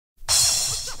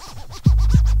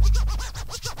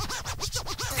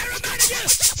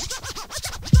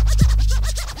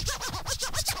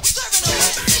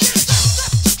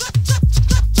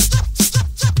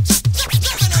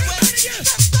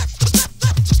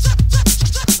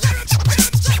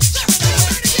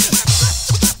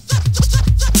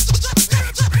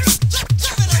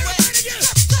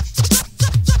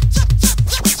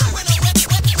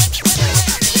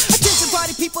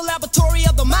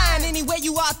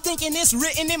thinking it's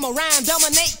written in my rhyme.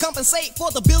 Dominate, compensate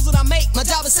for the bills that I make. My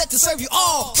job is set to serve you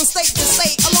all, from state to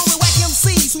state, along with whack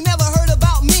MCs who never heard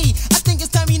about me. I think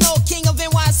it's time you know King of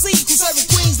NYC, who serving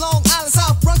Queens, Long Island,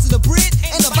 South Bronx to the Brit.